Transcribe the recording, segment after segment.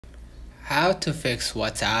How to fix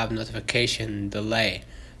WhatsApp notification delay.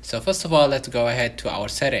 So first of all, let's go ahead to our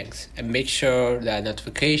settings and make sure that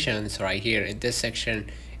notifications right here in this section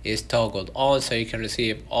is toggled on so you can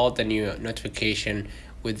receive all the new notification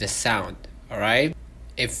with the sound. Alright,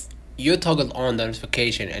 if you toggled on the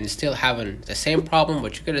notification and still having the same problem,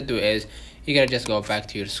 what you're gonna do is you're gonna just go back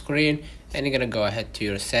to your screen and you're gonna go ahead to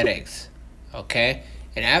your settings. Okay,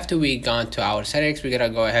 and after we gone to our settings, we're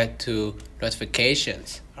gonna go ahead to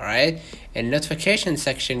notifications. All right, in notification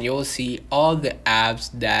section you will see all the apps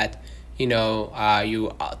that you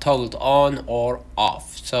toggled on or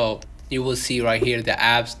off. So you will see right here the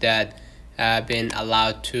apps that have been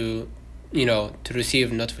allowed to to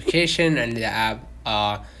receive notification and the app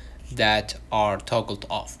that are toggled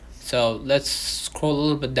off. So let's scroll a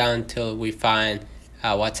little bit down till we find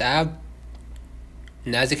WhatsApp.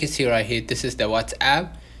 And as you can see right here, this is the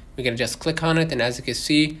WhatsApp. We're gonna just click on it, and as you can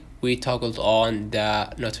see, we toggled on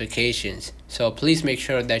the notifications. So please make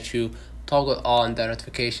sure that you toggle on the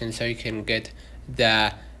notifications so you can get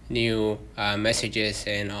the new messages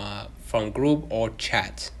and from group or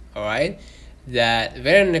chat. All right, the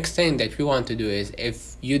very next thing that we want to do is,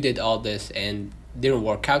 if you did all this and didn't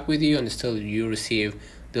work out with you and still you receive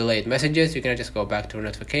delayed messages, you're gonna just go back to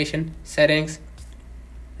notification settings,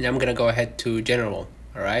 and I'm gonna go ahead to general.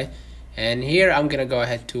 All right, and here I'm gonna go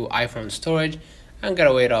ahead to iPhone storage. I'm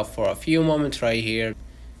gonna wait off for a few moments right here,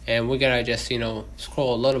 and we're gonna just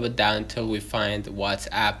scroll a little bit down until we find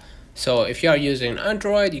WhatsApp. So if you are using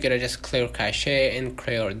Android, you're gonna just clear cache and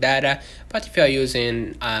clear data, but if you are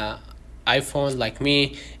using iPhone like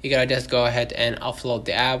me, you're gonna just go ahead and offload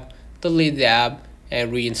the app, delete the app,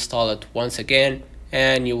 and reinstall it once again,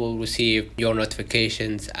 and you will receive your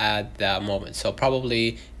notifications at the moment. So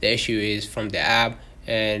probably the issue is from the app,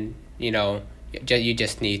 and you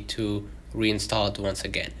just need to reinstall it once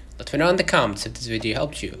again. Let me know in the comments if this video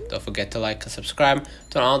helped you. Don't forget to like and subscribe,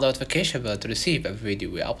 turn on the notification bell to receive every video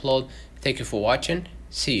we upload. Thank you for watching.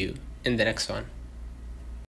 See you in the next one.